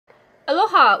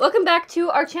Aloha! Welcome back to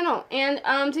our channel, and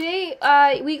today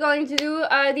we're going to do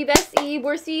the best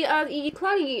worsty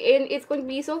Claudie, and it's going to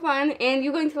be so fun, and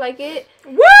you're going to like it.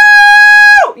 Woo!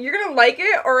 You're gonna like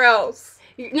it or else?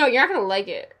 No, you're not gonna like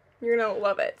it. You're gonna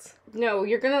love it. No,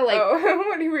 you're gonna like. Oh,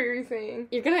 what were you saying?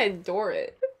 You're gonna adore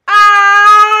it.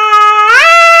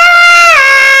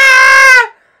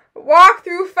 Walk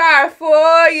through fire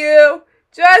for you.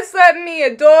 Just let me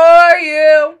adore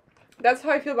you. That's how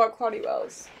I feel about Claudie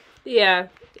Wells. Yeah,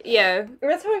 yeah. And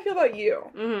that's how I feel about you.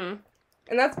 Mm-hmm.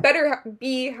 And that's better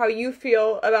be how you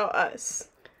feel about us.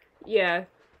 Yeah,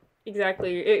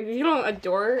 exactly. If you don't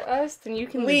adore us, then you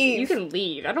can leave. You can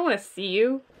leave. I don't want to see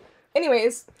you.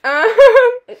 Anyways,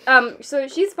 so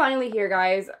she's finally here,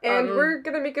 guys. And we're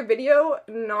gonna make a video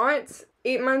not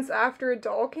 8 months after a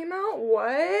doll came out.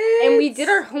 What? And we did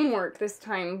our homework this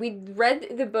time. We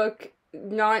read the book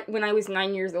not when I was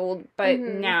 9 years old, but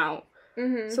now.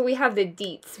 So we have the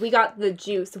deets. We got the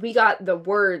juice. We got the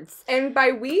words. And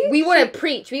by we want to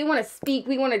preach. We want to speak.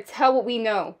 We want to tell what we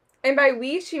know. And by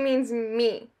we, she means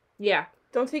me. Yeah.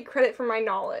 Don't take credit for my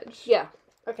knowledge. Yeah.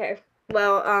 Okay.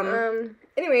 Well,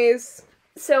 anyways.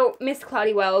 So, Miss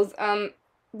Claudie Wells,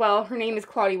 well, her name is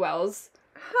Claudie Wells.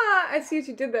 Ha! I see what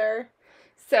you did there.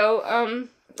 So,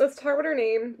 let's talk about her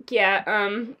name. Yeah,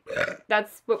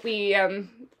 that's what we,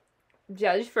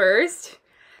 judge first.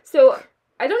 So,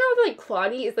 I don't know if, like,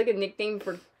 Claudie is, like, a nickname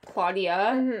for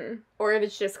Claudia, or if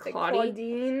it's just Claudie. Like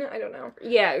Claudine? I don't know.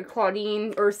 Yeah,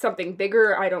 Claudine, or something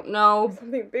bigger, I don't know.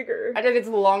 Something bigger. I think it's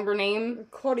a longer name.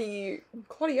 Claudie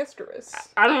Esteris.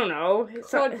 I don't know.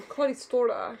 Claudie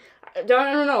Storda. I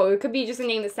don't know. It could be just a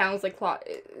name that sounds like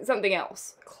something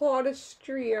else.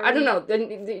 Claudistria. I don't know.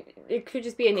 It could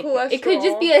just be a nickname. Cholesterol. It could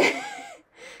just be a...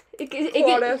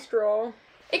 Cholesterol.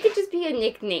 It could just be a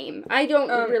nickname. I don't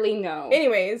really know.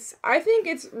 Anyways, I think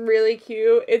it's really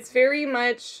cute. It's very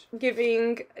much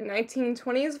giving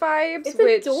 1920s vibes.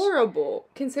 It's adorable.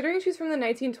 Considering she's from the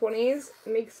 1920s,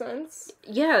 makes sense.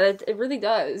 Yeah, it really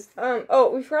does.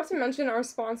 Oh, we forgot to mention our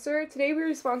sponsor. Today we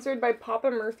were sponsored by Papa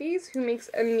Murphy's, who makes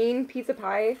a mean pizza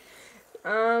pie.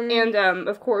 And,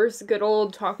 of course, good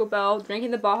old Taco Bell,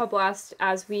 drinking the Baja Blast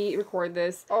as we record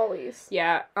this. Always.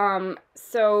 Yeah,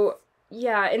 so...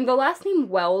 Yeah, and the last name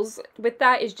Wells with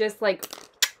that is just like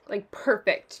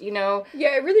perfect, you know?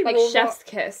 Yeah, it really like rolls chef's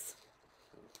kiss.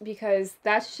 Because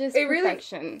that's just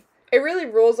perfection. It really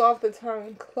rolls off the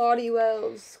tongue. Claudie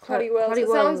Wells. Claudie Wells. It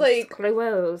sounds like Claudie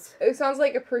Wells. It sounds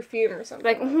like a perfume or something.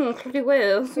 Like, Claudie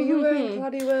Wells. Are you wearing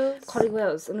Claudie Wells? Claudie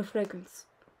Wells and a fragrance.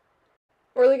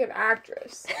 Or like an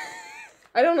actress.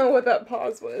 I don't know what that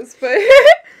pause was, but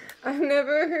I've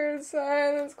never heard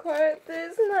silence quite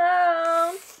this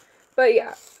loud. But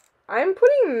yeah, I'm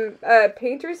putting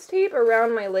painter's tape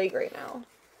around my leg right now.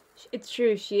 It's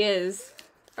true, she is.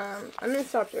 I'm gonna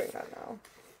stop doing that now.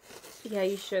 Yeah,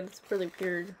 you should. It's really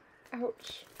weird.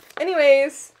 Ouch.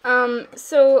 Anyways.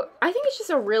 So, I think it's just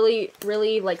a really,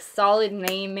 really, like, solid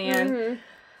name, man.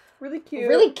 Really cute.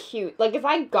 Really cute. Like, if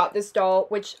I got this doll,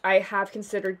 which I have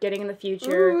considered getting in the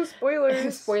future. Ooh,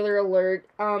 spoilers. Spoiler alert.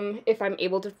 If I'm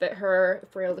able to fit her,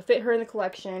 if we're able to fit her in the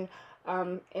collection,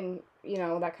 and, you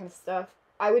know, that kind of stuff,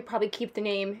 I would probably keep the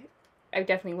name. I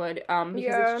definitely would, because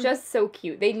it's just so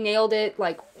cute. They nailed it,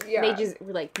 like, they just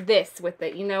were like this with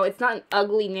it, you know? It's not an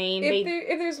ugly name.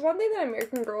 If there's one thing that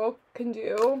American Girl can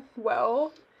do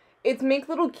well, it's make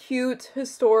little cute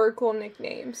historical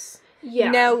nicknames. Yeah.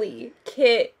 Nellie,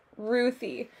 Kit,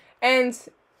 Ruthie, and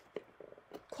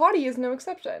Claudie is no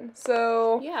exception.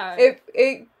 So, yeah.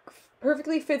 It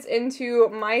perfectly fits into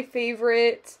my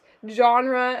favorite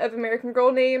genre of American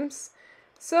Girl names.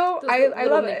 So I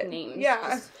love it. Names.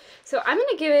 Yeah. So I'm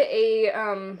gonna give it a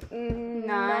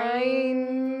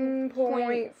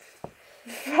 9.5.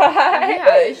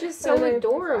 Yeah, it's just so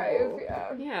adorable.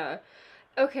 5, yeah.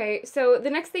 Okay, so the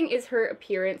next thing is her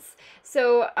appearance.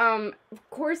 So, of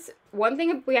course, one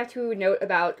thing we have to note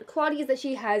about Claudie is that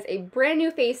she has a brand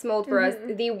new face mold for us.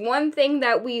 The one thing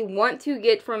that we want to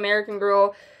get from American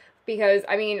Girl, because,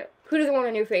 I mean, who doesn't want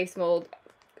a new face mold?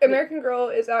 American Girl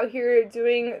is out here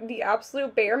doing the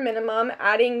absolute bare minimum,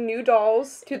 adding new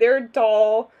dolls to their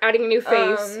doll. Adding a new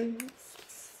face.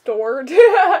 Stored.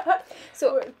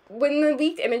 So, when the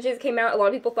leaked images came out, a lot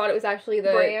of people thought it was actually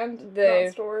the... Brand,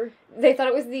 not store. They thought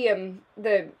it was the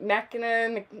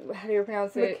McKenna, how do you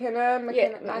pronounce it? McKenna.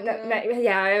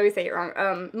 Yeah, I always say it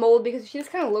wrong. Mold, because she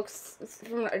just kind of looks,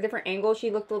 from a different angle, she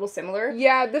looked a little similar.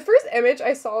 Yeah, the first image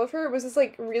I saw of her was this,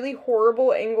 like, really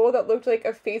horrible angle that looked like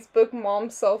a Facebook mom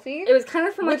selfie. It was kind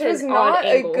of from, like, which was an not odd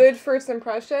angle. a good first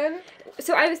impression.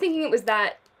 So I was thinking it was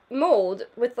that, mold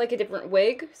with, like, a different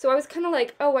wig. So I was kind of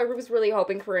like, oh, I was really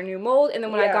hoping for a new mold. And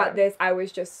then when I got this, I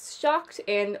was just shocked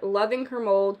and loving her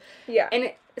mold. Yeah.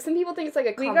 And some people think it's, like,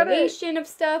 a combination of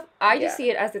stuff. I just see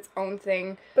it as its own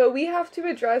thing. But we have to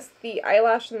address the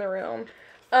eyelash in the room.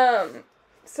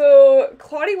 So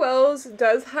Claudie Wells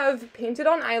does have painted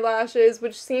on eyelashes,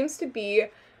 which seems to be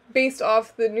based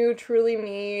off the new Truly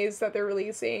Me's that they're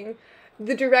releasing.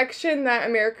 The direction that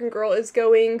American Girl is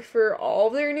going for all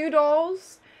of their new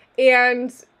dolls.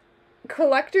 And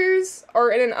collectors are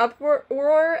in an uproar.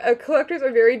 Collectors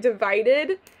are very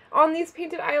divided on these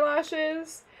painted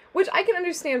eyelashes, which I can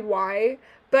understand why.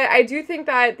 But I do think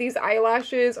that these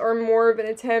eyelashes are more of an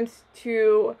attempt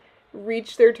to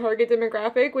reach their target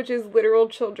demographic, which is literal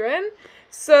children.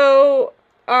 So,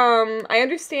 I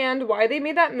understand why they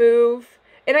made that move.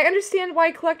 And I understand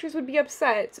why collectors would be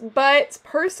upset, but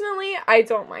personally, I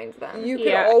don't mind them. You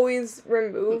can always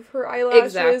remove her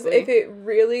eyelashes if it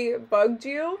really bugged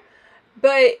you,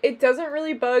 but it doesn't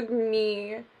really bug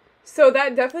me. So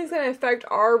that definitely is going to affect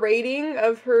our rating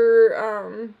of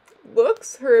her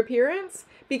looks, her appearance,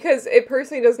 because it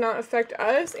personally does not affect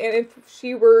us, and if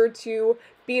she were to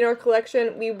be in our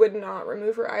collection, we would not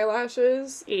remove her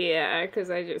eyelashes. Yeah,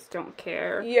 because I just don't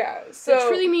care. Yeah, so... The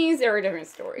Truly Me's are a different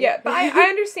story. Yeah, but I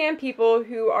understand people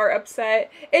who are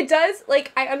upset. It does,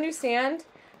 like, I understand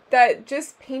that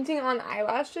just painting on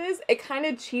eyelashes, it kind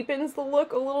of cheapens the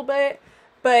look a little bit.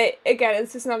 But, again,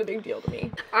 it's just not a big deal to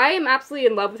me. I am absolutely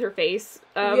in love with her face.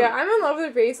 Yeah, I'm in love with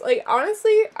her face. Like,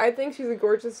 honestly, I think she's a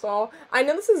gorgeous doll. I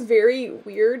know this is very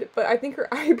weird, but I think her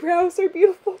eyebrows are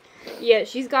beautiful. Yeah,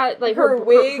 she's got, like, her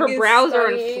wig her brows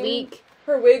stunning. are on fleek.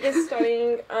 Her wig is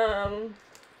stunning.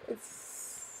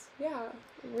 It's, yeah,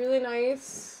 really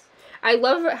nice. I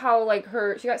love how, like,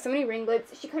 she got so many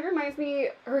ringlets. She kind of reminds me,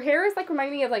 her hair is, like,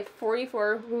 reminding me of, like,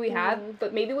 44, who we have,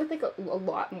 but maybe with, like, a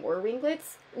lot more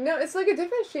ringlets. No, it's, like, a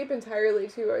different shape entirely,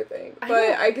 too, I think.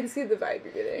 But I can see the vibe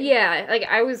you're getting. Yeah, like,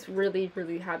 I was really,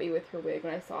 really happy with her wig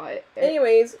when I saw it.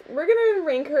 Anyways, we're gonna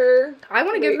rank her. I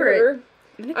want to give her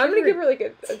I'm gonna give her,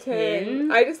 like, a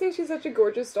 10. I just think she's such a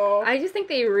gorgeous doll. I just think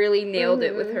they really nailed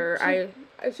it with her.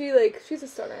 She's a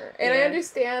stunner. And I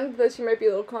understand that she might be a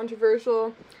little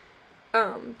controversial.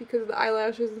 Because of the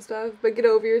eyelashes and stuff, but get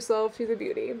over yourself, she's a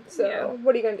beauty. So,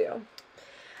 what are you gonna do?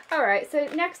 Alright, so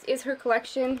next is her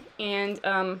collection, and,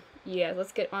 yeah,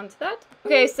 let's get on to that.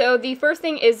 Okay, so the first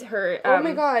thing is her, oh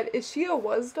my god, is she a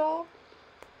was doll?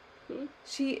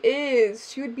 She is.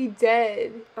 She would be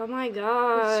dead. Oh my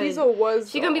god. She's a was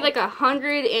doll. She's gonna be like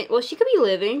 100 and, well, she could be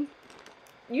living.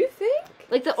 You think?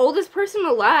 Like the oldest person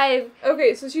alive.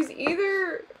 Okay, so she's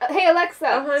either... hey, Alexa.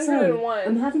 101. Sorry,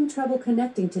 I'm having trouble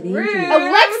connecting to the internet.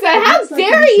 Alexa, how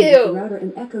dare you! The router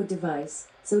and echo device,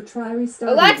 so try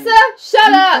restarting. Alexa,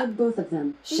 shut up! Both of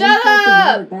them. Shut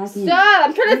up! Stop!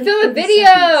 I'm trying to film a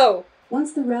video!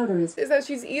 Once the router is that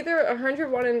she's either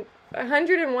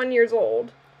 101 years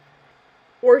old,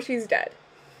 or she's dead.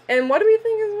 And what do we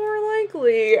think is more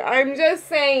likely? I'm just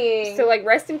saying. So, like,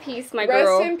 rest in peace, my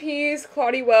girl. Rest in peace,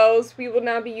 Claudie Wells. We will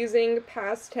now be using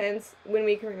past tense when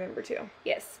we can remember to.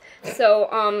 Yes.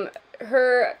 So,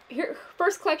 her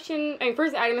first item in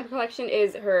her collection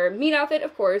is her meat outfit,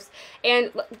 of course.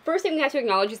 And first thing we have to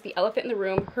acknowledge is the elephant in the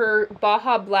room. Her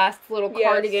Baja Blast little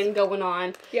cardigan going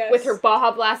on. Yes. With her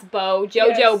Baja Blast bow,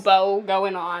 JoJo bow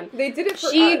going on. They did it for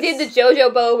us. She did the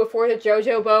JoJo bow before the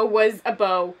JoJo bow was a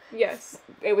bow. Yes.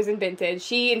 It was invented.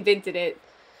 She invented it.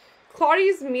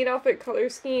 Claudie's meat outfit color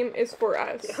scheme is for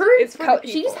us. It's for the people.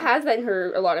 She just has that in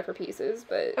a lot of her pieces,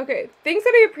 but... Okay, things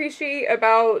that I appreciate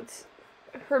about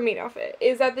her meat outfit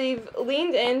is that they've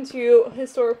leaned into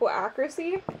historical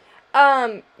accuracy.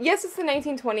 Yes, it's the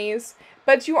 1920s,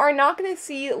 but you are not going to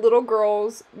see little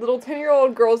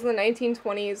 10-year-old girls in the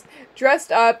 1920s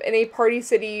dressed up in a Party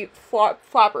City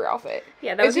flapper outfit.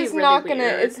 Yeah, that would be really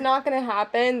weird. It's not gonna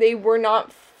happen. They were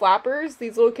not flappers.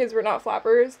 These little kids were not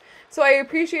flappers. So I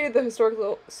appreciated the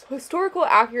historical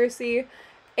accuracy.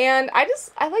 And I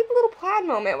like the little plaid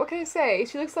moment. What can I say?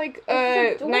 She looks like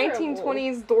a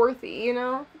 1920s Dorothy, you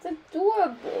know? It's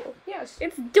adorable. Yeah.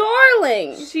 It's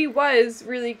darling! She was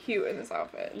really cute in this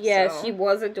outfit. Yes, so. She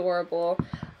was adorable.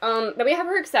 Then we have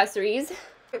her accessories.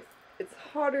 It's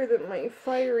hotter than my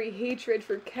fiery hatred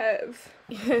for Kev.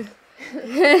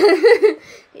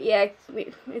 Yeah,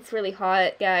 it's really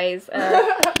hot, guys.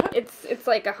 It's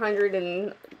like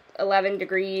 111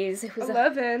 degrees. It was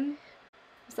 11?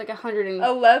 It's like 111.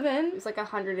 11? It's like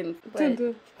 100 and...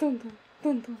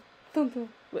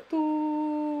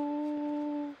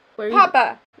 What?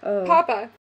 Papa! Oh. Papa!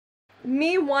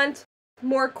 Me want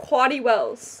more Claudie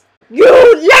Wells. You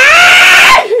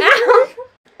lie!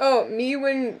 Oh, me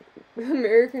when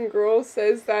American Girl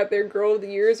says that their Girl of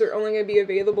the Years are only going to be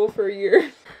available for a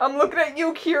year. I'm looking at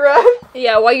you, Kira.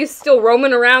 Yeah, while you still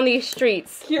roaming around these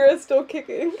streets. Kira's still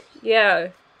kicking. Yeah,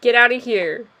 get out of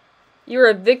here. You were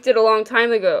evicted a long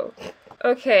time ago.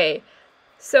 Okay,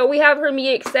 so we have her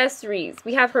meat accessories.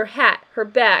 We have her hat, her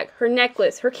bag, her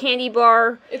necklace, her candy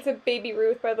bar. It's a Baby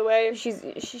Ruth, by the way. She's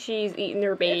eating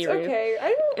her Baby Ruth. It's okay.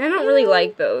 I don't really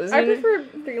like those. I prefer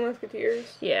Three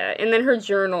Musketeers. Yeah, and then her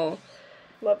journal.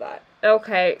 Love that.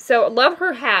 Okay, so love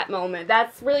her hat moment.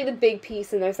 That's really the big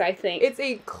piece in this, I think. It's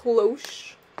a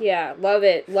cloche. Yeah, love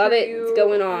it. Love it. It's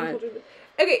going on.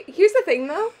 Okay, here's the thing,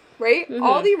 though, right? Mm-hmm.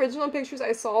 All the original pictures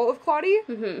I saw of Claudie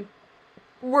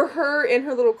were her in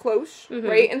her little cloche,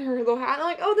 right? And her little hat. And I'm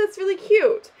like, oh, that's really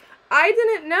cute. I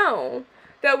didn't know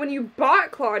that when you bought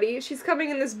Claudie, she's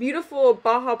coming in this beautiful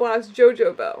Baja Blast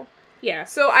JoJo bow. Yeah.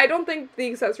 So I don't think the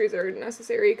accessories are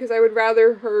necessary, because I would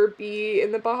rather her be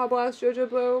in the Baja Blast JoJo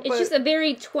bow. It's just a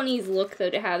very 20s look, though,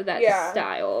 to have that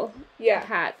style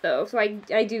hat, though. So I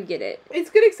do get it. It's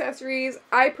good accessories.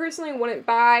 I personally wouldn't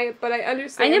buy, but I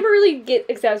understand. I never really get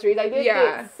accessories. I did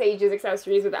get Sage's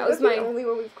accessories, but that was my... the only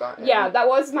one we've gotten. Yeah, that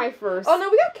was my first. Oh,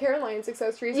 no, we got Caroline's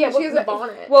accessories. Yeah, she has a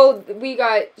bonnet. Well, we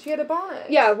got... She had a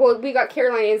bonnet. Yeah, well, we got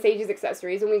Caroline and Sage's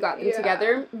accessories, and we got them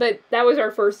together. But that was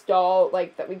our first doll,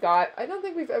 like, that we got. I don't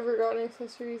think we've ever gotten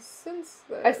accessories since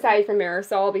then. Aside from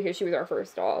Marisol, because she was our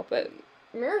first doll, but...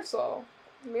 Marisol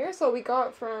we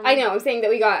got from... I know, I'm saying that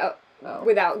we got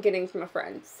without getting from a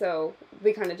friend, so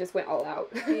we kind of just went all out.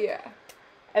 Yeah.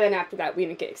 And then after that, we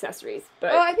didn't get accessories,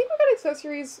 but... I think we got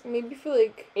accessories maybe for,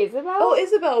 like... Isabel? Oh,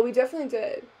 Isabel, we definitely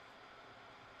did.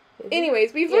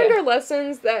 Anyways, we've learned our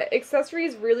lessons that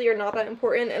accessories really are not that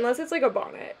important unless it's, like, a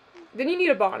bonnet. Then you need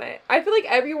a bonnet. I feel like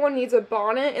everyone needs a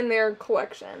bonnet in their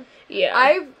collection. Yeah.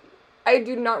 I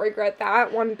do not regret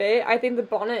that one bit. I think the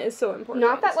bonnet is so important.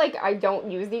 Not that, like, I don't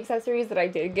use the accessories that I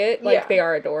did get. Like, they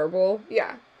are adorable.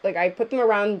 Yeah. Like, I put them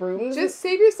around rooms. Just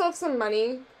save yourself some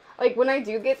money. Like, when I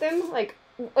do get them, when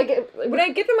I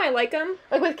get them, I like them.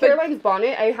 Like, with Caroline's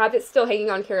bonnet, I have it still hanging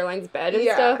on Caroline's bed and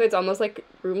stuff. It's almost like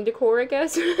room decor, I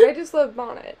guess. I just love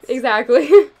bonnets. Exactly.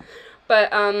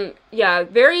 But, yeah,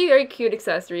 very, very cute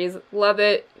accessories. Love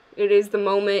it. It is the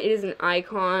moment. It is an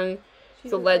icon.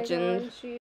 It's a legend.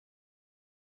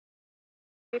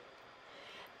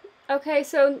 Okay,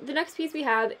 so the next piece we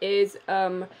have is,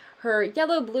 her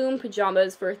yellow bloom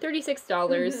pajamas for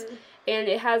 $36. And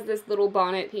it has this little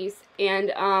bonnet piece.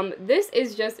 And, this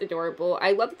is just adorable.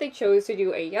 I love that they chose to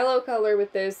do a yellow color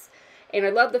with this. And I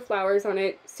love the flowers on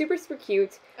it. Super, super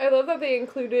cute. I love that they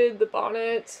included the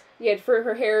bonnet. Yeah, for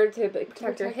her hair to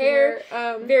protect her hair.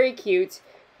 Very cute.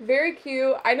 Very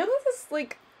cute. I know this is,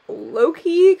 like,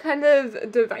 low-key kind of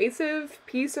divisive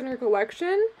piece in her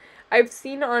collection. I've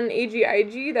seen on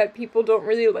AGIG that people don't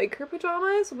really like her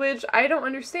pajamas, which I don't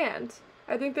understand.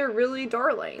 I think they're really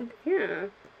darling. Yeah.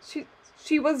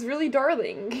 She was really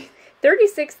darling.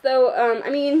 36 though, I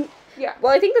mean... Yeah.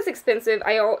 Well, I think that's expensive.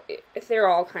 They're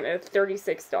all kind of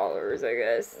 $36, I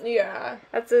guess. Yeah.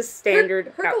 That's a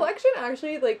standard... Her collection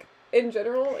actually, like, in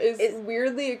general, is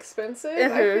weirdly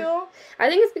expensive, I feel. I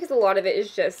think it's because a lot of it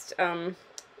is just, a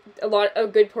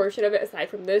good portion of it, aside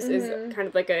from this, is kind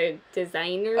of like a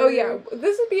designer. Oh, yeah.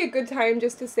 This would be a good time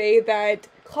just to say that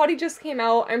Claudie just came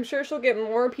out. I'm sure she'll get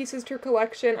more pieces to her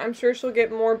collection. I'm sure she'll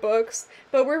get more books.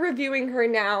 But we're reviewing her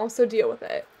now, so deal with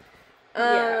it.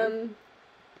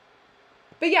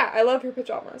 But yeah, I love her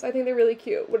pajamas. I think they're really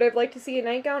cute. Would I like to see a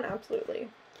nightgown? Absolutely.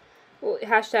 Well,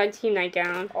 hashtag team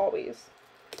nightgown. Always.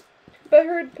 But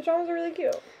her pajamas are really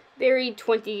cute. Very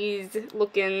 20s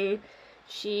looking.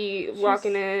 She's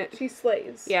rocking it. She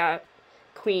slays. Yeah.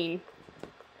 Queen.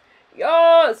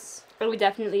 Yes! I would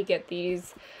definitely get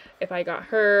these if I got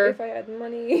her. If I had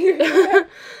money.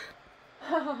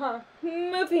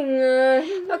 Moving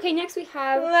on. Okay, next we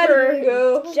have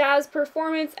her jazz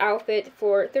performance outfit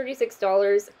for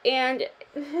 $36, and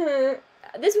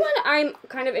this one I'm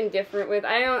kind of indifferent with.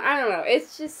 I don't know.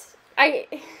 It's just I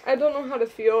don't know how to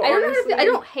feel. I don't know how to feel. I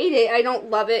don't hate it. I don't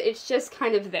love it. It's just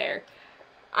kind of there.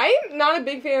 I'm not a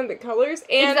big fan of the colors,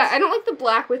 and I don't like the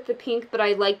black with the pink, but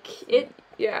I like it.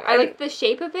 Yeah, I like the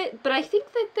shape of it, but I think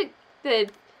that the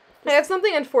I have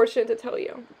something unfortunate to tell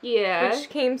you. Yeah. Which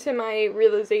came to my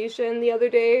realization the other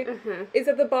day. Is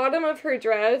that the bottom of her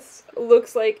dress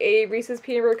looks like a Reese's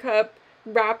Peanut Butter Cup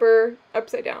wrapper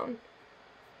upside down.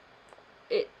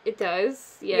 It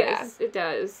does. Yes, it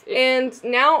does. And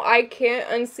now I can't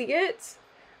unsee it,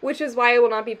 which is why I will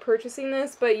not be purchasing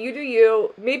this, but you do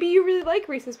you. Maybe you really like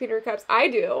Reese's Peanut Butter Cups. I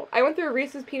do. I went through a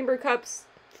Reese's Peanut Butter Cups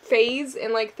phase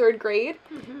in, like, 3rd grade,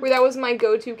 where that was my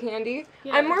go-to candy.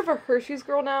 Yeah. I'm more of a Hershey's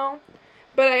girl now,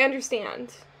 but I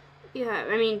understand. Yeah,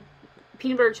 I mean,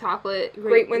 peanut butter chocolate,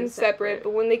 great when separate,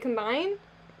 but when they combine,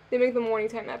 they make the morning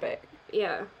time epic.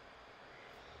 Yeah.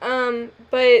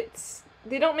 But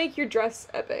they don't make your dress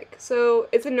epic, so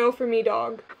it's a no for me,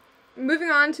 dog. Moving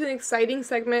on to an exciting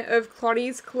segment of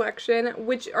Claudie's collection,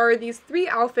 which are these 3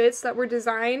 outfits that were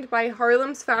designed by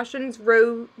Harlem's Fashion's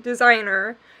Row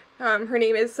designer. Her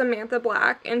name is Samantha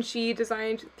Black, and she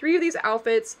designed 3 of these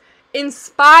outfits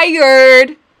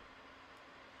inspired.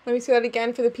 Let me say that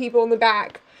again for the people in the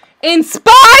back.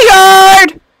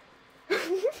 Inspired!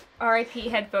 R.I.P.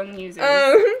 headphone users.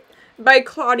 By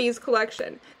Claudie's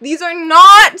collection. These are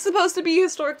not supposed to be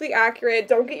historically accurate.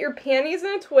 Don't get your panties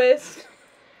in a twist.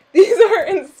 These are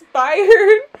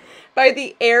inspired by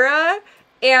the era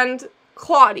and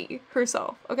Claudie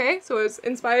herself, okay? So it's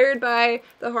inspired by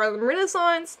the Harlem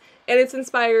Renaissance, and it's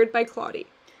inspired by Claudie.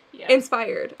 Yeah.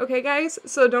 Inspired, okay, guys?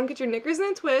 So don't get your knickers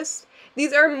in a twist.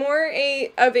 These are more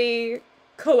of a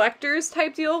collector's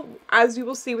type deal, as you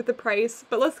will see with the price,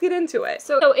 but let's get into it.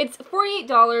 So it's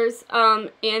 $48,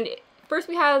 and first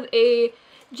we have a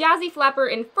jazzy flapper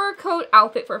and fur coat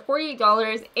outfit for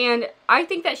 $48, and I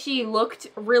think that she looked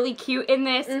really cute in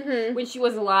this when she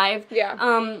was alive.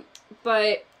 Yeah.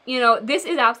 But, you know, this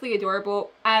is absolutely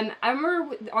adorable. I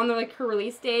remember on her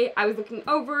release day, I was looking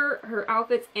over her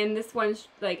outfits, and this one,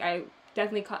 I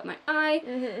definitely caught my eye,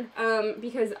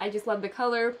 because I just love the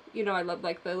color. You know, I love,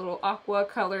 like, the little aqua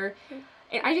color.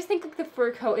 And I just think, like, the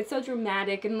fur coat, it's so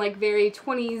dramatic and, like, very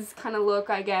 20s kind of look,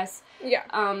 I guess. Yeah.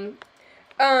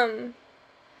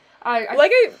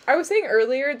 I was saying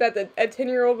earlier that a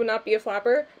 10-year-old would not be a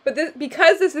flapper, but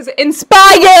because this is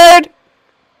inspired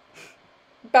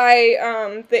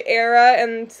by the era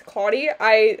and Claudie,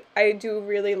 I do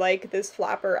really like this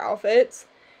flapper outfit,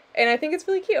 and I think it's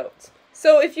really cute.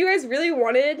 So if you guys really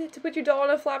wanted to put your doll in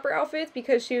a flapper outfit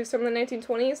because she was from the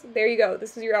 1920s, there you go.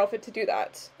 This is your outfit to do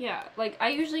that. Yeah, like, I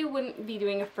usually wouldn't be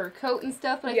doing a fur coat and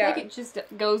stuff, but I feel like it just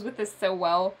goes with this so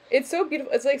well. It's so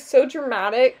beautiful. It's, like, so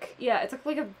dramatic. Yeah, it's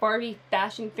like a Barbie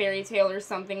fashion fairy tale or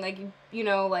something. Like, you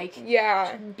know, like...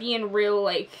 Yeah. Being real,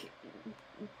 like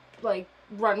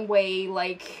runway,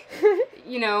 like,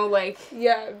 you know, like...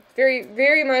 Yeah, very,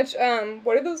 very much,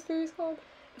 what are those fairies called?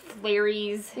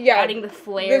 Flairies. Yeah. Adding the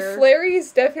flare. The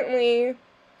flairies definitely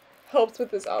helped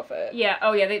with this outfit. Yeah,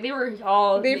 oh yeah, they were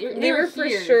all... They were for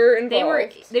sure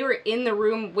involved. They were in the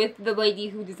room with the lady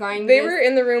who designed this. They were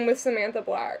in the room with Samantha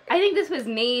Black. I think this was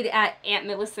made at Aunt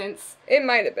Millicent's. It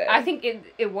might have been. I think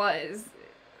it was.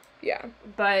 Yeah.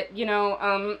 But, you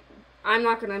know, I'm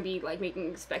not gonna be, like,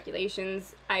 making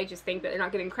speculations. I just think that they're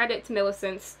not giving credit to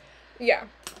Millicent's. Yeah.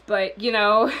 But, you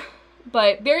know...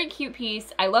 But very cute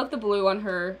piece. I love the blue on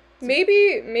her.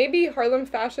 Maybe Harlem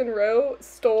Fashion Row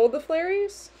stole the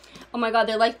flairies? Oh my god,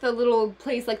 they're like the little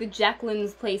place, like the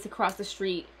Jacqueline's place across the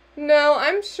street. No,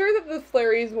 I'm sure that the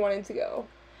flairies wanted to go.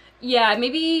 Yeah,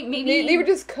 maybe they were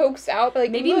just coaxed out. But,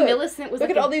 like, maybe Millicent was look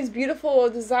at all these beautiful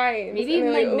designs. Maybe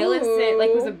like Millicent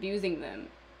was abusing them.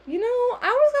 You know, I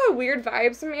always got weird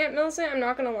vibes from Aunt Millicent. I'm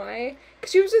not gonna lie,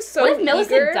 because she was just so. What if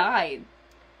Millicent died?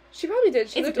 She probably did.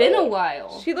 It's been a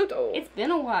while. She looked old. It's been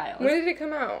a while. When did it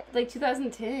come out? Like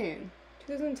 2010.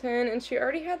 2010, and she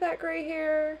already had that gray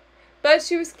hair. But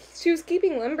she was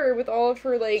keeping limber with all of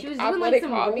her, like, she was athletic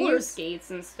doing, like, some roller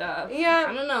skates and stuff. Yeah.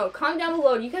 I don't know. Comment down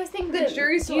below. Do you guys think the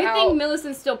jury's still out? Do you think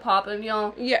Millicent's still popping,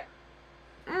 y'all? Yeah.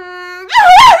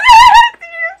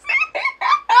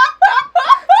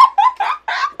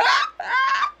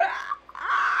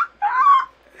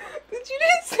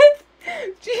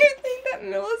 Do you think that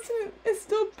Millicent is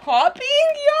still popping,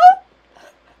 yo?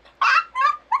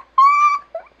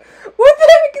 What the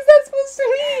heck is that supposed to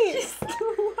mean?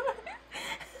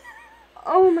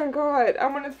 Oh my god, I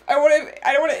don't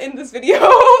want to end this video.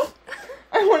 I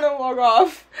want to log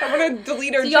off. I want to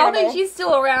delete her channel. Do y'all think she's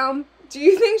still around? Do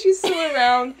you think she's still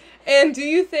around? And do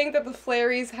you think that the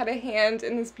flairies had a hand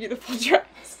in this beautiful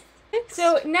dress?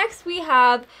 So next we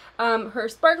have her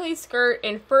sparkly skirt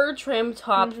and fur trim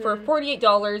top for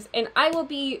 $48, and I will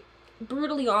be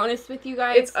brutally honest with you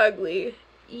guys. It's ugly.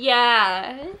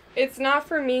 Yeah. It's not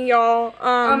for me, y'all.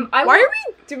 Why are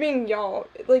we doing y'all?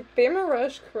 Like, Bama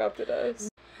Rush corrupted us.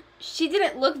 She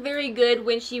didn't look very good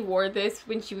when she wore this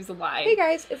when she was alive. Hey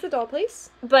guys, it's a doll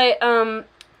place. But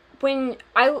when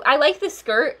I like the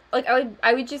skirt, like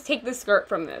I would just take the skirt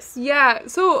from this. Yeah,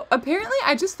 so apparently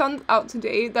I just found out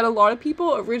today that a lot of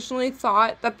people originally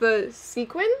thought that the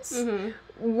sequins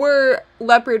were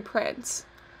leopard prints.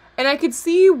 And I could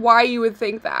see why you would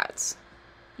think that.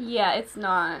 Yeah, it's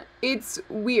not. It's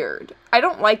weird. I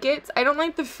don't like it. I don't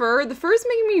like the fur. The fur's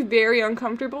making me very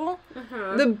uncomfortable.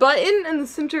 The button in the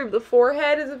center of the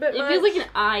forehead is a bit much. It feels like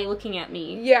an eye looking at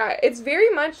me. Yeah, it's very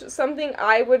much something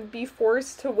I would be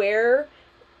forced to wear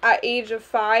at age of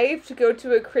 5 to go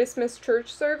to a Christmas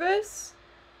church service.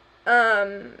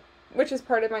 Which is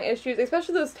part of my issues,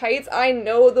 especially those tights. I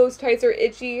know those tights are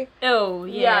itchy. Oh,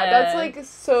 yeah. Yeah, that's like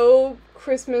so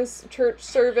Christmas church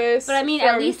service. But I mean, from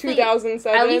at least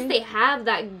 2007. At least they have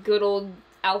that good old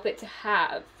outfit to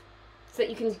have, so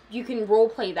that you can role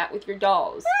play that with your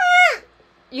dolls.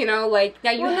 You know, like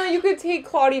now you. Well, no, you could take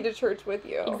Claudie to church with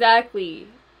you. Exactly.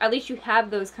 At least you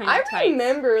have those kinds of tights. I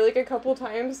remember like a couple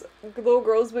times little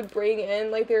girls would bring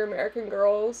in like their American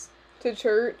Girls to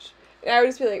church. And I would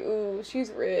just be like, ooh, she's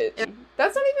rich.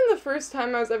 That's not even the first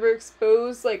time I was ever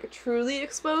exposed, like, truly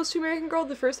exposed to American Girl.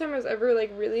 The first time I was ever,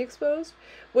 like, really exposed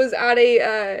was at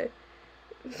a,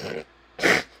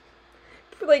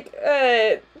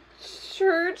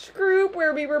 church group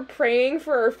where we were praying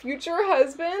for our future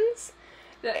husbands.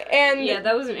 And yeah,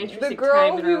 that was an interesting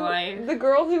time in our life. The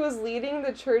girl who was leading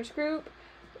the church group,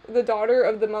 the daughter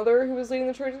of the mother who was leading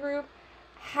the church group,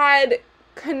 had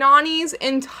Kanani's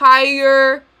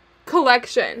entire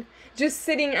collection just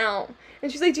sitting out,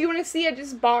 and she's like, do you want to see? I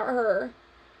just bought her.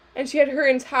 And she had her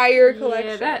entire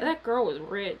collection. Yeah, that girl was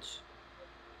rich.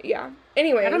 Yeah.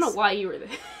 Anyways, I don't know why you were there.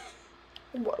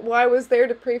 Well, I was there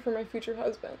to pray for my future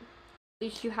husband. At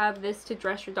least you have this to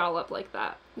dress your doll up like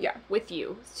that. Yeah. With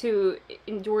you. To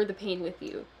endure the pain with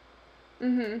you.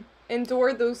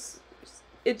 Endure those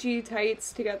itchy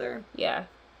tights together. Yeah.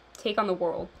 Take on the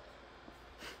world.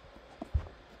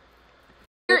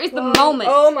 Here is the moment.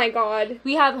 Oh my god.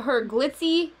 We have her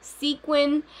glitzy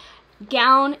sequin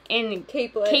gown and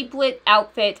capelet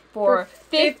outfit for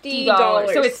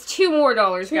 $50. So it's $2 more,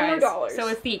 guys. So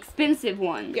it's the expensive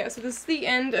one. Yeah, so this is the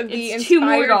end of the It's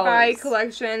Inspired $2 by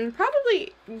collection.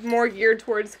 Probably more geared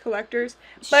towards collectors.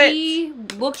 But she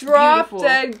looked drop beautiful.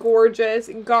 dead gorgeous.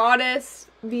 Goddess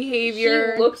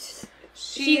behavior.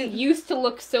 She used to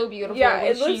look so beautiful. Yeah,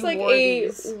 when it looks she like wore a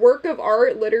these. work of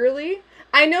art, literally.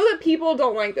 I know that people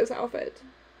don't like this outfit.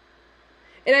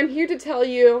 And I'm here to tell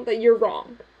you that you're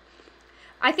wrong.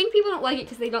 I think people don't like it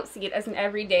because they don't see it as an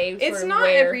everyday sort It's of not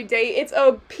wear. everyday. It's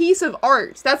a piece of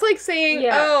art. That's like saying,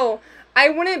 oh, I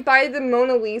wouldn't buy the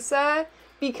Mona Lisa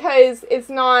because it's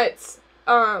not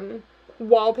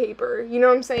wallpaper. You know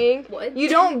what I'm saying? What? You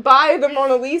don't buy the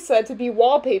Mona Lisa to be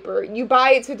wallpaper. You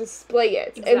buy it to display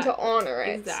it and to honor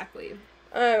it. Exactly.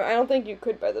 I don't think you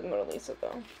could buy the Mona Lisa,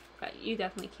 though. You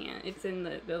definitely can't. It's in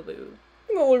the Louvre.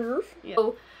 The Louvre? Yeah.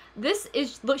 So, this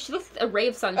is, look, she looks like a ray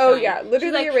of sunshine. Oh, yeah,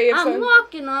 literally a ray of sunshine. I'm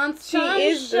walking on sunshine. She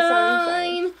is the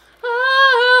sunshine.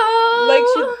 Oh.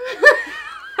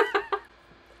 Like,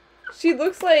 she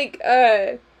looks like,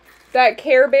 that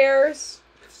Care Bears.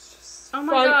 Oh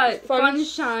my god,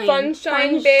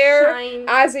 Funshine Bear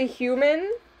as a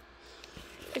human.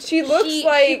 She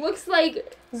looks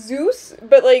like Zeus,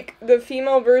 but like the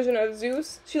female version of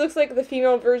Zeus. She looks like the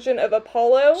female version of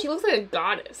Apollo. She looks like a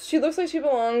goddess. She looks like she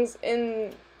belongs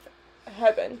in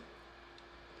heaven.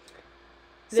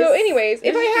 So anyways,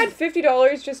 if I had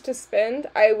 $50 just to spend,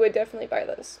 I would definitely buy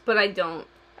this. But I don't.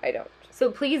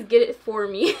 So please get it for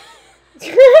me.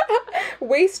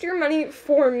 Waste your money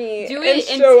for me. Do it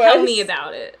and tell me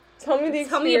about it. Tell me the experience.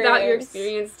 Tell me about your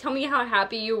experience. Tell me how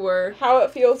happy you were. How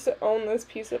it feels to own this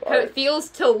piece of art. How it feels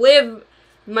to live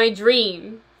my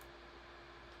dream.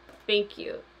 Thank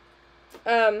you.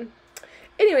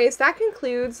 Anyways, that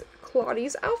concludes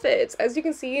Claudie's outfits. As you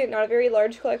can see, not a very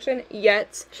large collection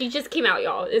yet. She just came out,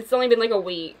 y'all. It's only been like a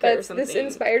week or something. This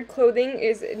inspired clothing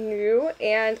is new,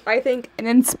 and I think an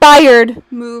inspired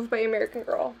move by American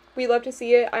Girl. We love to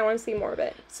see it. I want to see more of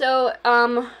it. So,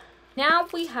 now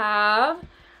we have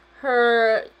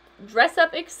her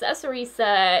dress-up accessory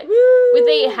set. Woo! With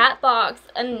a hat box,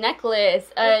 a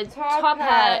necklace, a top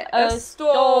hat, a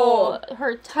stole,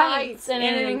 her tights, and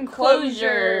an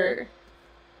enclosure.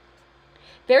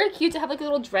 Very cute to have like a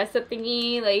little dress-up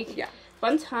thingy, like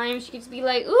fun time. She could just be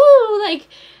like, ooh, like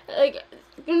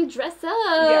gonna dress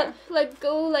up, like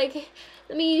go like.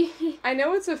 I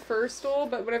know it's a fur stole,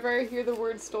 but whenever I hear the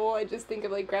word stole, I just think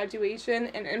of like graduation,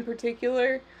 and in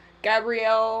particular,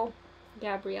 Gabriella's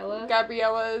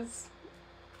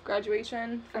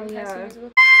graduation from High School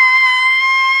Musical.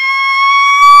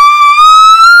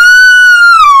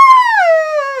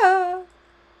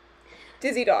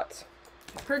 Dizzy Dots.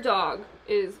 Her dog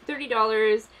is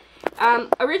 $30.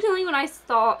 Originally when I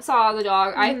saw the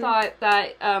dog, I thought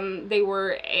that they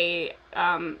were a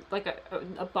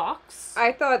box.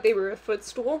 I thought they were a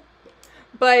footstool.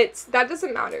 But that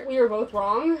doesn't matter. We were both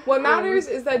wrong. What matters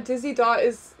is that Dizzy Dot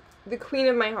is the queen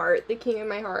of my heart, the king of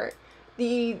my heart.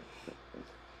 The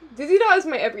Dizzy Dot is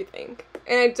my everything.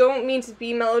 And I don't mean to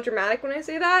be melodramatic when I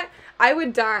say that. I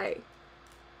would die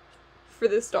for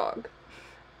this dog.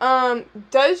 Do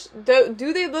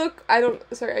they look, I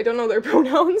don't know their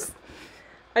pronouns.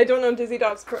 I don't know Dizzy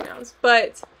Dot's pronouns,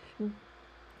 but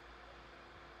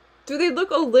do they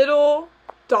look a little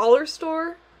dollar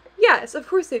store? Yes, of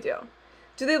course they do.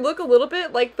 Do they look a little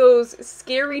bit like those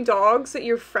scary dogs that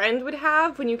your friend would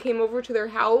have when you came over to their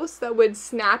house that would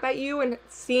snap at you and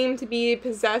seem to be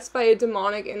possessed by a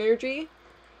demonic energy?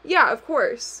 Yeah, of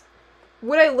course.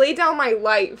 Would I lay down my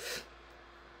life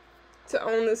to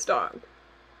own this dog?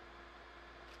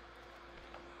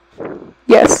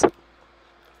 Yes.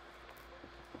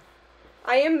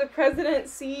 I am the president,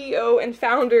 CEO, and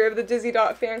founder of the Dizzy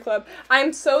Dot fan club.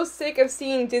 I'm so sick of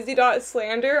seeing Dizzy Dot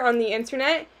slander on the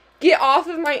internet. Get off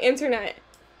of my internet.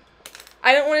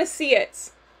 I don't want to see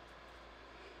it.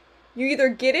 You either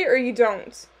get it or you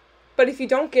don't. But if you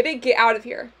don't get it, get out of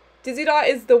here. Dizzy Dot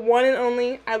is the one and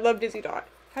only. I love Dizzy Dot.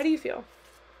 How do you feel?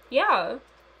 Yeah.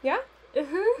 Yeah?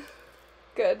 Uh-huh.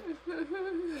 Good.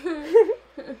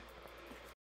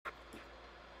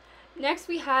 Next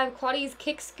we have Claudie's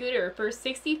Kick Scooter for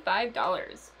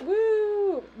 $65.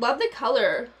 Woo! Love the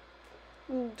color.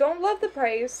 Don't love the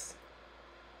price.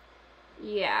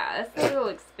 Yeah, that's a little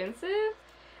expensive.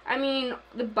 I mean,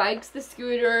 the bikes, the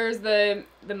scooters, the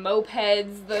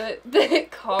mopeds, the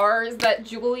cars that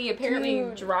Julie apparently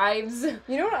drives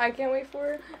You know what I can't wait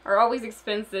for? are always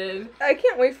expensive. I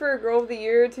can't wait for a Girl of the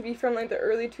Year to be from, like, the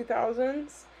early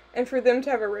 2000s, and for them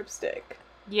to have a ripstick.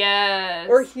 Yes.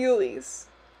 Or Heelys.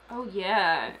 Oh,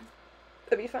 yeah.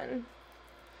 That'd be fun.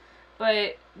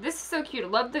 But this is so cute.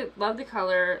 Love the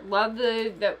color. Love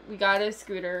that we got a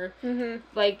scooter. Mm-hmm.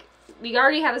 Like, we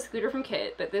already have a scooter from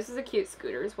Kit, but this is a cute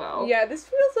scooter as well. Yeah, this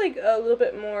feels like a little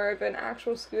bit more of an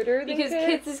actual scooter than Because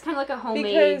Kit's. Kit's is kind of like a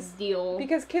homemade deal.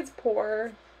 Because Kit's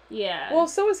poor. Yeah. Well,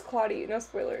 so is Claudie. No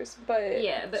spoilers. But,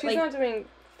 yeah, but she's like, not doing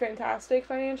fantastic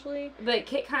financially. But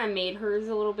Kit kind of made hers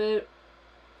a little bit.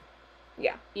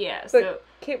 Yeah. Yeah, But so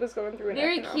Kit was going through an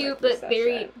very economic cute, but recession.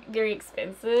 very, very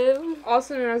expensive.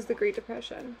 Also known as the Great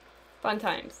Depression. Fun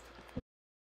times.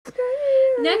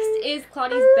 Next is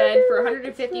Claudie's bed for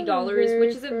 $150,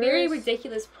 which is a very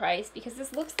ridiculous price because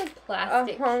this looks like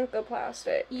plastic. A hunk of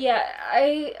plastic. Yeah,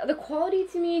 the quality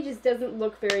to me just doesn't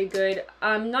look very good.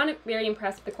 I'm not very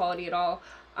impressed with the quality at all.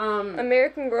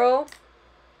 American Girl,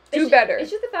 do better.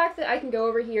 It's just the fact that I can go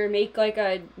over here and make like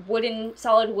a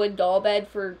solid wood doll bed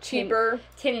for cheaper.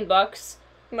 $10.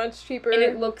 Much cheaper. And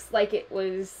it looks like it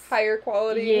was higher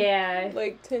quality. Yeah.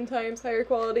 Like 10 times higher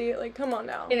quality. Like, come on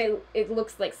now. And it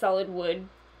looks like solid wood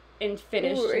and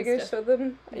finished. Ooh, are you and gonna show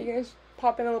them? Are you gonna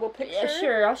pop in a little picture? Yeah,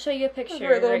 sure. I'll show you a picture.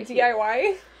 For a little right DIY.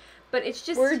 Here. But it's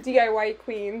just we're DIY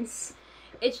queens.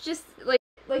 It's just like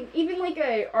even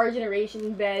like our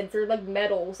generation beds are like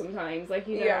metal sometimes. Like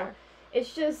Yeah.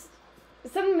 It's just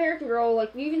some American Girl.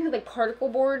 Like we even had like particle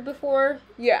board before.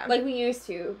 Yeah. Like we used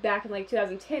to back in like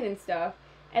 2010 and stuff.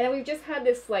 And then we've just had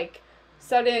this, like,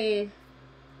 sudden,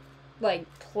 like,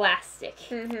 plastic.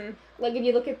 Mm-hmm. Like, if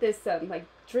you look at this, like,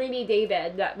 dreamy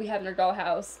daybed that we have in our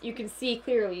dollhouse, you can see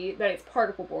clearly that it's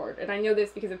particle board. And I know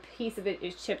this because a piece of it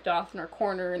is chipped off in our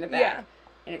corner in the back. Yeah.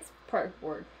 And it's particle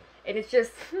board. And it's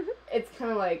just, it's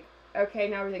kind of like, okay,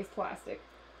 now everything's plastic.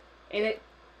 And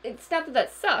it's not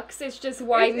that sucks, it's just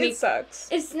why it sucks.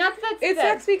 It's not that it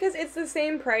sucks because it's the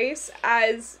same price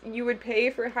as you would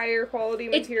pay for higher quality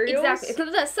materials. Exactly. It's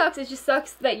not that sucks, it just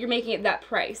sucks that you're making it that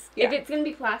price. Yeah. If it's gonna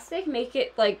be plastic, make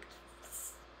it like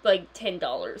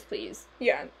 $10, please.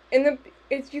 Yeah. And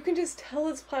you can just tell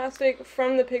it's plastic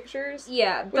from the pictures.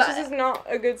 Yeah, which is not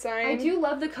a good sign. I do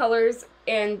love the colors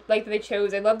and like that they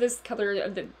chose. I love this color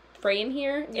of the frame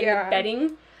here and the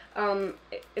bedding.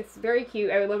 It's very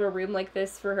cute. I would love a room like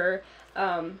this for her.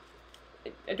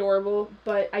 Adorable,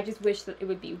 but I just wish that it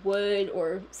would be wood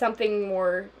or something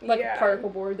more like particle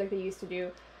board like they used to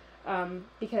do.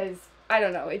 Because I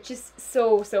don't know, it's just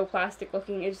so plastic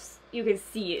looking. It's you can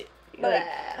see it. Like,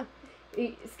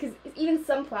 because even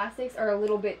some plastics are a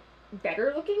little bit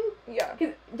better looking. Yeah.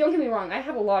 Because don't get me wrong, I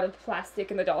have a lot of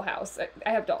plastic in the dollhouse. I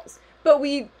have dolls, but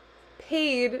we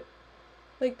paid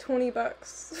like $20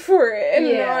 for it and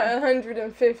not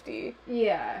 $150.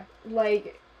 Yeah,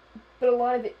 like, but a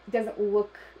lot of it doesn't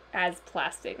look as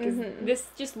plastic. This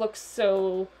just looks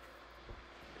so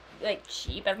like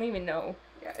cheap. I don't even know.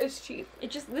 Yeah, it's cheap.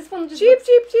 This one just cheap.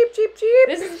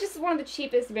 This is just one of the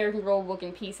cheapest American Girl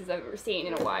looking pieces I've ever seen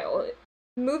in a while.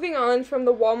 Moving on from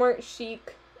the Walmart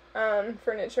chic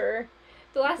furniture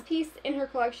The last piece in her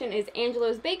collection is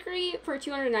Angelo's Bakery for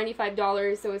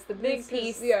 $295, so it's the big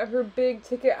piece. Yeah, her big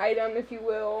ticket item, if you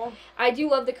will. I do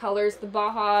love the colors, the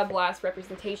Baja Blast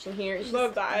representation here. It's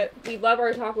Love that. We love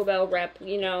our Taco Bell rep,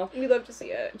 you know. We love to see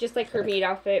it. Just like her meat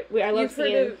outfit. I love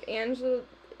seeing... You've heard of Angelo...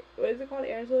 What is it called?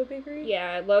 Angelo Bakery?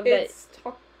 Yeah, I love that.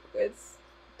 It's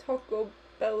Taco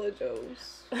Bella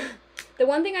Joe's. The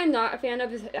one thing I'm not a fan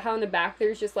of is how in the back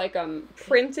there's just like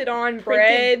printed on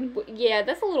bread. Yeah,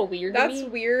 that's a little weird. That's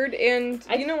weird, and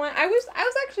you know what? I was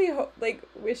actually like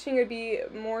wishing it'd be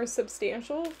more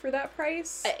substantial for that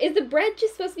price. Is the bread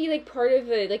just supposed to be like part of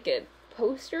a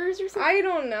posters or something? I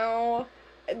don't know.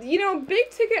 You know, big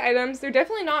ticket items, they're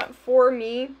definitely not for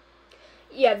me.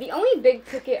 Yeah, the only big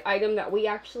ticket item that we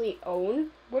actually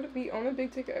own. What, we own a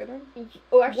big ticket item?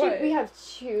 Oh, actually, what? we have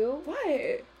two.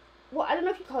 What? Well, I don't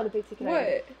know if you call it a big ticket what?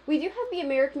 item. We do have the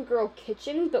American Girl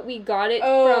Kitchen, but we got it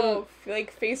from...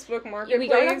 like, Facebook Marketplace? We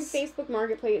got it on Facebook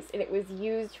Marketplace, and it was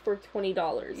used for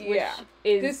 $20, which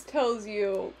is... This tells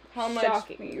you how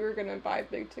shocking. much we were gonna buy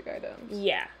big ticket items.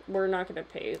 Yeah, we're not gonna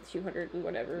pay $200 and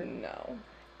whatever. No.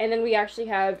 And then we actually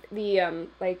have the,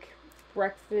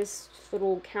 breakfast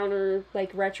little counter,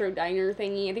 retro diner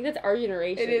thingy. I think that's our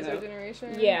generation. It is our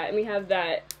generation. Yeah, and we have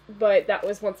that, but that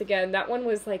was, once again, that one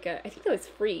was I think that was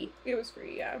free. It was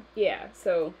free, yeah. Yeah,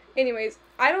 so. Anyways,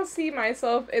 I don't see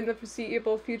myself in the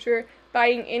foreseeable future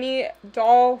buying any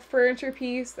doll furniture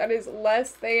piece that is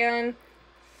less than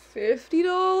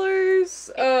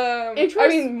 $50. I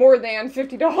mean, more than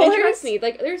 $50. And trust me,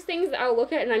 there's things that I'll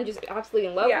look at and I'm just absolutely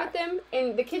in love with them,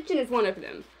 and the kitchen is one of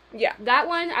them. Yeah. That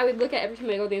one I would look at every time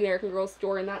I go to the American Girl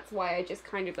store, and that's why I just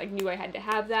kind of, knew I had to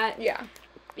have that. Yeah.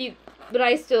 But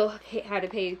I still had to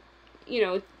pay,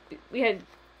 we had...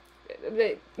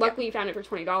 Luckily, you found it for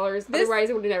 $20. Otherwise,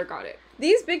 I would have never got it.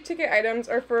 These big ticket items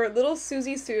are for little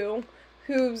Susie Sue,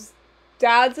 whose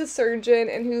dad's a surgeon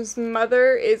and whose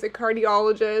mother is a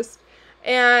cardiologist.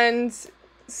 And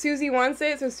Susie wants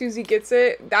it, so Susie gets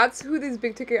it. That's who these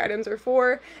big ticket items are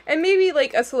for. And maybe,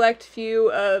 a select few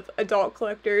of adult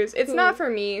collectors. It's not for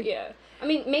me. Yeah. I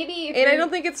mean, maybe... And I don't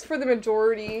think it's for the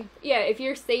majority. Yeah, if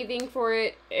you're saving for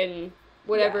it and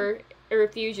whatever, or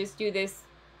if you just do this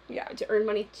to earn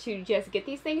money to just get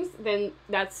these things, then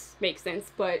that makes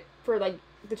sense. But for, the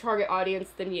target audience,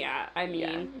 then I mean...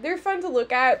 Yeah. They're fun to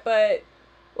look at, but...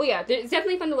 Well, yeah, it's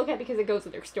definitely fun to look at because it goes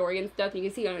with their story and stuff. You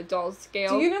can see it on a doll's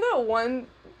scale. Do you know that one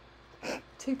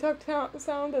TikTok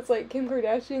sound that's Kim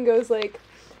Kardashian goes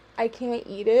I can't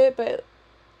eat it, but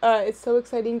it's so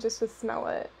exciting just to smell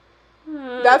it.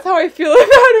 That's how I feel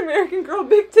about American Girl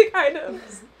big ticket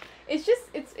items. It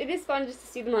is fun just to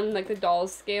see them on the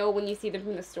doll's scale when you see them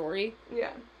from the story.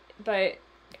 Yeah.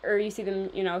 Or you see them,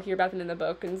 hear about them in the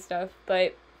book and stuff,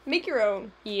 but... Make your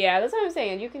own. Yeah, that's what I'm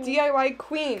saying. You can... DIY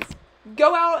queens.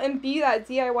 Go out and be that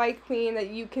DIY queen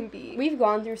that you can be. We've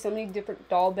gone through so many different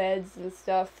doll beds and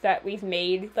stuff that we've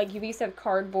made. We used to have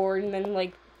cardboard, and then,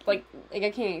 I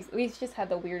can't... We've just had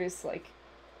the weirdest, and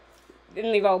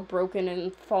they've all broken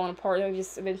and fallen apart, and we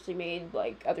just eventually made,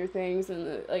 other things,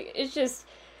 and, it's just...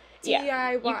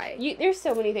 Yeah. DIY. There's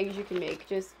so many things you can make.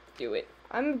 Just do it.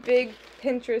 I'm a big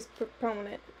Pinterest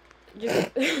proponent. Just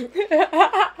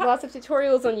lots of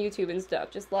tutorials on YouTube and stuff.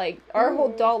 Just our whole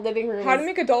doll living room. How to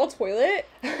make a doll toilet?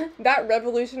 That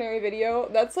revolutionary video.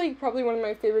 That's probably one of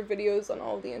my favorite videos on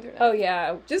all of the internet. Oh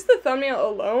yeah. Just the thumbnail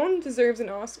alone deserves an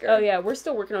Oscar. Oh yeah, we're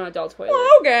still working on a doll toilet.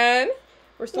 Logan,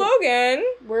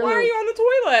 why are you on the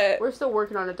toilet? We're still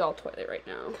working on a doll toilet right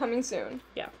now. Coming soon.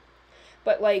 Yeah,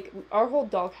 but our whole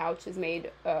doll couch is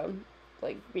made.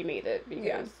 We made it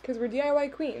because we're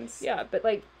DIY queens. Yeah, but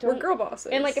we're girl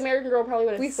bosses. And American Girl probably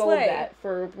would have sold that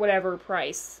for whatever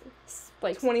price,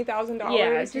 $20,000.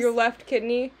 Yeah, your left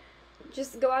kidney.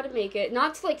 Just go out and make it.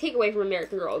 Not to take away from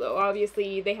American Girl though.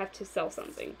 Obviously, they have to sell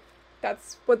something.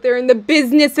 That's what they're in the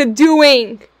business of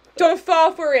doing. Don't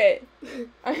fall for it.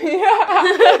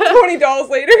 $20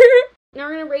 later. Now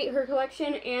we're gonna rate her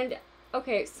collection, and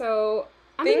okay, so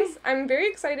I'm very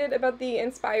excited about the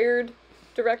inspired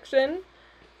direction.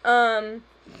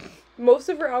 Most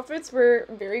of her outfits were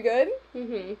very good.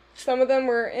 Mm-hmm. Some of them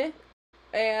were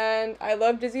and I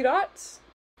love Dizzy Dots.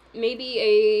 Maybe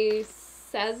a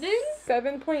 7?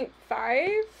 7.5?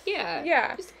 Yeah.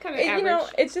 Yeah. Just kind of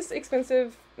average. It's just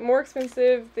expensive. More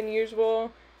expensive than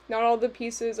usual. Not all the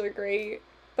pieces are great.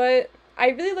 But I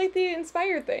really like the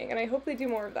inspired thing, and I hope they do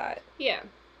more of that. Yeah.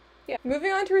 Yeah.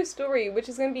 Moving on to her story, which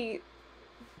is going to be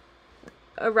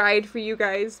a ride for you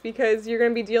guys because you're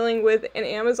going to be dealing with an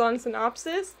Amazon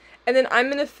synopsis, and then I'm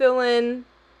going to fill in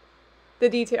the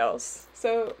details.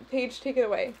 So, Paige, take it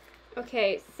away.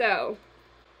 Okay, so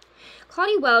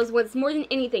Claudie Wells wants more than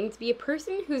anything to be a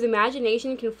person whose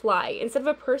imagination can fly, instead of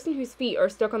a person whose feet are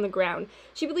stuck on the ground.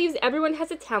 She believes everyone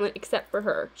has a talent except for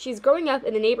her. She's growing up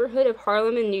in the neighborhood of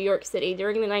Harlem in New York City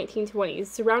during the 1920s,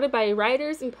 surrounded by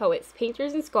writers and poets,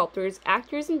 painters and sculptors,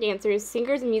 actors and dancers,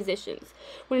 singers and musicians.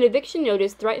 When an eviction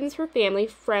notice threatens her family,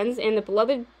 friends, and the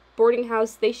beloved boarding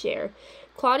house they share,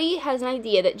 Claudie has an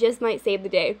idea that just might save the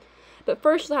day. But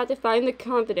first she'll have to find the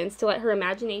confidence to let her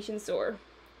imagination soar.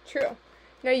 True.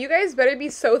 Now, you guys better be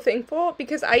so thankful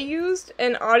because I used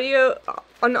an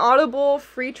Audible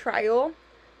free trial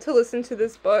to listen to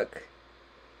this book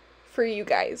for you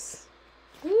guys.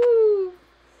 Woo!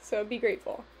 So be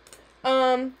grateful.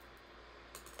 Oh,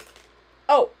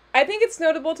 I think it's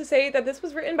notable to say that this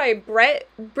was written by Britt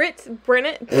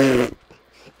Bennett.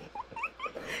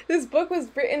 This book was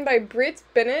written by Britt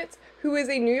Bennett, who is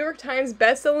a New York Times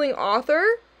bestselling author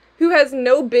who has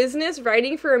no business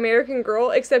writing for American Girl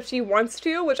except she wants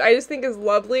to, which I just think is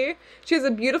lovely. She has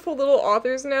a beautiful little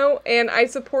author's note, and I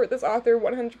support this author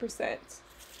 100%.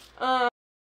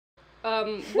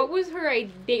 What was her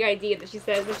big idea that she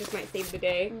says that just might save the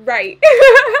day? Right.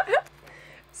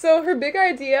 So her big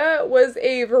idea was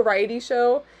a variety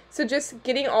show. So just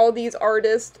getting all these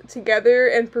artists together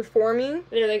and performing.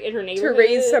 They're like in her neighborhood? To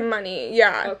raise some money,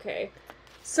 yeah. Okay.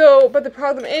 So, but the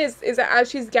problem is that as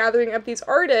she's gathering up these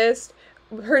artists,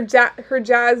 her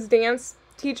jazz dance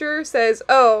teacher says,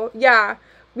 "Oh, yeah,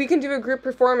 we can do a group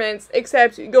performance,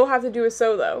 except you'll have to do a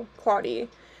solo, Claudie."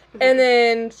 Mm-hmm. And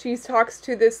then she talks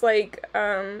to this, like,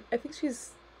 I think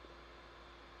she's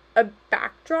a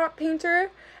backdrop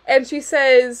painter, and she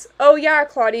says, "Oh, yeah,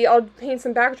 Claudie, I'll paint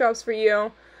some backdrops for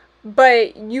you,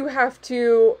 but you have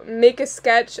to make a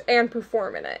sketch and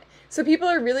perform in it." So people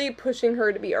are really pushing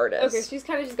her to be artists. Okay, she's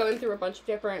kind of just going through a bunch of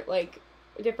different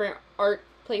art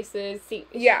places.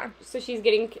 Yeah. So she's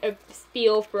getting a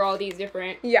feel for all these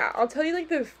different... Yeah, I'll tell you, like,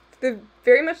 the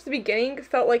very much the beginning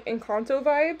felt like Encanto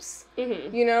vibes.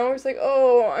 Mm-hmm. You know? It's like,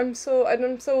 oh, I'm so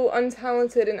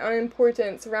untalented and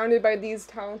unimportant, surrounded by these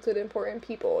talented, important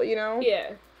people, you know?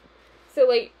 Yeah. So,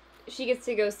 like, she gets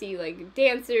to go see, like,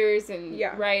 dancers and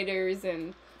writers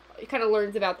and... kind of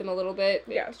learns about them a little bit.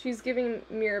 Yeah, she's giving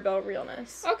Mirabelle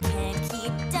realness. Okay. Can't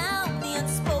keep down the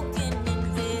unspoken,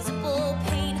 invisible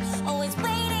pain, always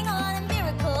waiting on a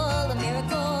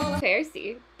miracle. Okay, I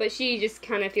see. But she just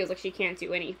kind of feels like she can't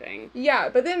do anything. Yeah,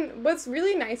 but then what's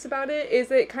really nice about it is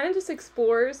it kind of just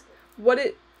explores what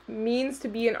it means to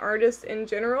be an artist in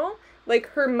general. Like,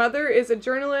 her mother is a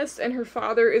journalist and her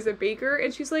father is a baker,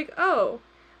 and she's like, oh,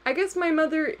 I guess my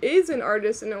mother is an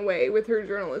artist in a way with her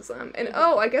journalism. And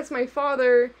oh, I guess my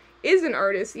father is an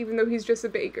artist even though he's just a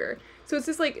baker. So it's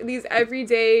just like these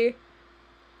everyday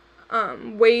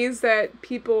ways that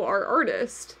people are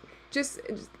artists.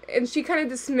 And she kind of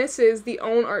dismisses the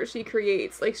own art she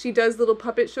creates. Like, she does little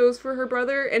puppet shows for her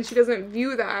brother, and she doesn't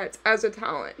view that as a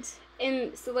talent.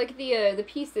 And so, like, the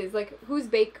pieces, like, whose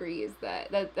bakery is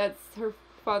that? That's her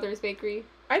father's bakery?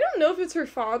 I don't know if it's her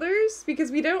father's, because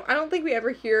I don't think we ever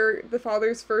hear the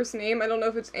father's first name. I don't know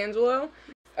if it's Angelo.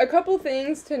 A couple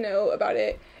things to know about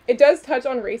it. It does touch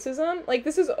on racism. Like,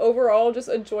 this is overall just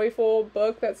a joyful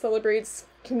book that celebrates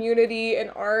community and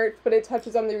art, but it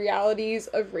touches on the realities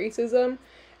of racism,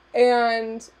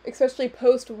 and especially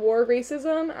post-war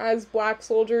racism as Black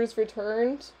soldiers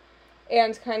returned,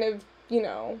 and kind of, you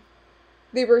know,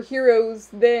 they were heroes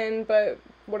then, but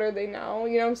what are they now?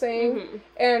 You know what I'm saying? Mm-hmm.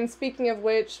 And speaking of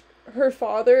which, her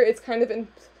father, it's kind of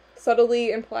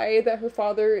subtly implied that her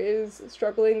father is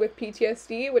struggling with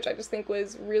PTSD, which I just think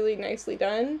was really nicely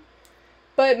done.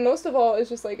 But most of all, it's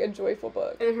just like a joyful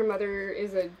book. And her mother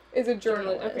is a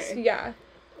journalist. Okay. Yeah.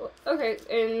 Okay,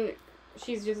 and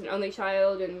she's just an only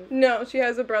child and... No, she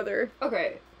has a brother.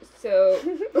 Okay, so...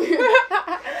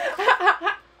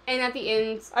 And at the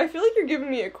end... I feel like you're giving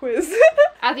me a quiz.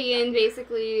 At the end,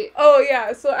 basically... Oh,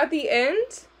 yeah. So at the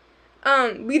end,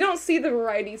 we don't see the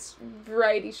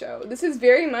variety show. This is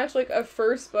very much like a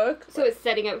first book. So it's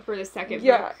setting up for the second book.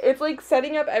 Yeah, it's like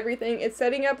setting up everything. It's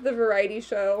setting up the variety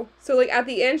show. So, like, at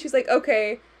the end, she's like,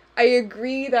 okay, I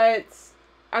agree that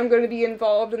I'm going to be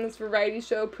involved in this variety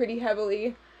show pretty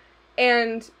heavily.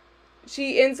 And...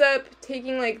 she ends up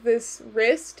taking, like, this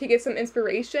risk to get some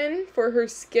inspiration for her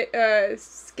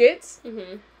skits.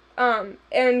 Mm-hmm.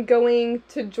 And going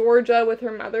to Georgia with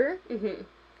her mother. Mm-hmm.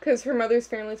 Because her mother's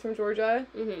family's from Georgia.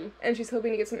 Mm-hmm. And she's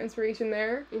hoping to get some inspiration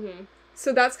there. Mm-hmm.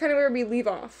 So that's kind of where we leave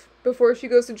off. Before she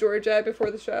goes to Georgia,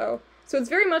 before the show. So it's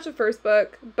very much a first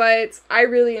book, but I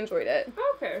really enjoyed it.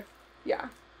 Okay. Yeah.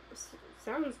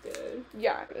 Sounds good.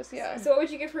 Yeah, yeah. So what would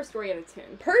you give her story out of 10?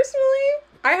 Personally,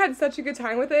 I had such a good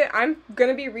time with it. I'm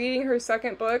gonna be reading her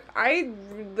second book. I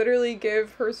literally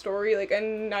give her story like a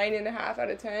 9.5 out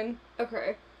of 10.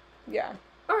 Okay. Yeah.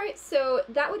 Alright, so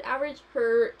that would average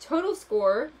her total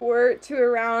score. Or to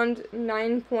around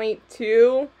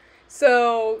 9.2.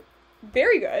 So,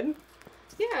 very good.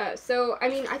 Yeah, so, I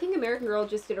mean, I think American Girl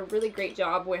just did a really great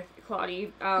job with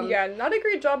Claudie. Yeah, not a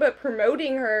great job at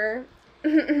promoting her.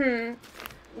 But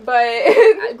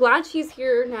I'm glad she's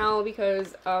here now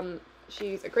because,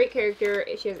 she's a great character.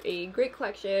 She has a great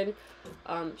collection.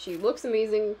 She looks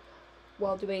amazing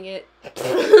while doing it.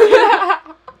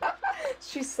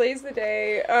 she slays the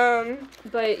day.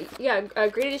 But yeah, a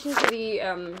great addition to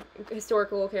the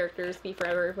historical characters,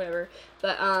 Beforever, whatever.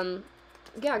 But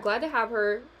yeah, glad to have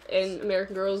her in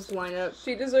American Girl's lineup.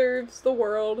 She deserves the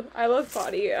world. I love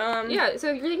Claudie. Yeah, so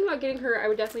if you're thinking about getting her, I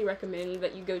would definitely recommend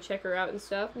that you go check her out and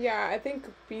stuff. Yeah, I think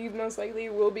we most likely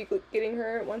will be getting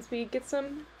her once we get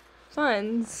some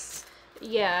funds.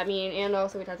 Yeah, I mean, and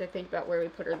also we'd have to think about where we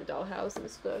put her in the dollhouse and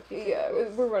stuff. Yeah,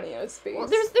 we're running out of space. Well,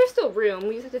 there's still room.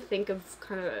 We just have to think of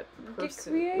kind of a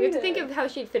person. We have to think of how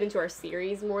she'd fit into our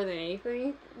series more than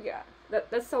anything. Yeah.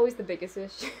 That's always the biggest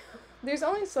issue. There's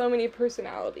only so many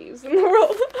personalities in the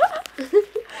world.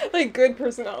 Like, good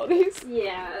personalities.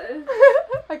 Yeah.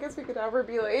 I guess we could have her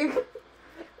be, like,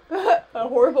 a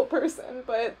horrible person,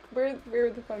 but where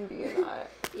would the fun be in that?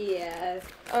 Yeah.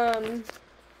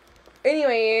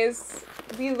 Anyways,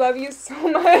 we love you so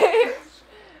much.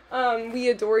 We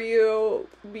adore you.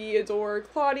 We adore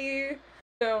Claudie.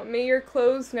 So, may your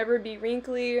clothes never be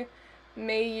wrinkly.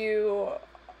 May you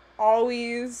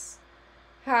always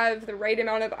have the right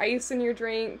amount of ice in your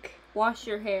drink. Wash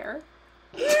your hair.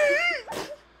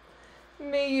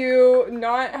 May you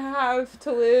not have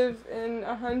to live in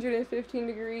 115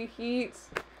 degree heat.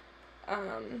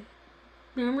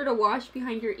 Remember to wash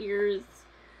behind your ears.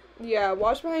 Yeah,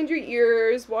 wash behind your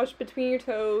ears, wash between your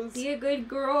toes. Be a good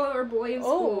girl or boy in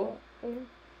school.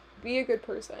 Be a good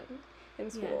person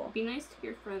in school. Yeah, be nice to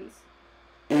your friends.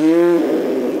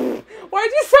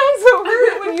 Why'd you sound so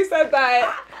hurt when you said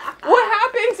that? What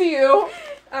happened to you?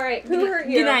 Alright, Who hurt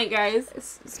you? Good night,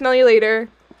 guys. Smell you later.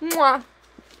 Mwah.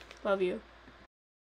 Love you.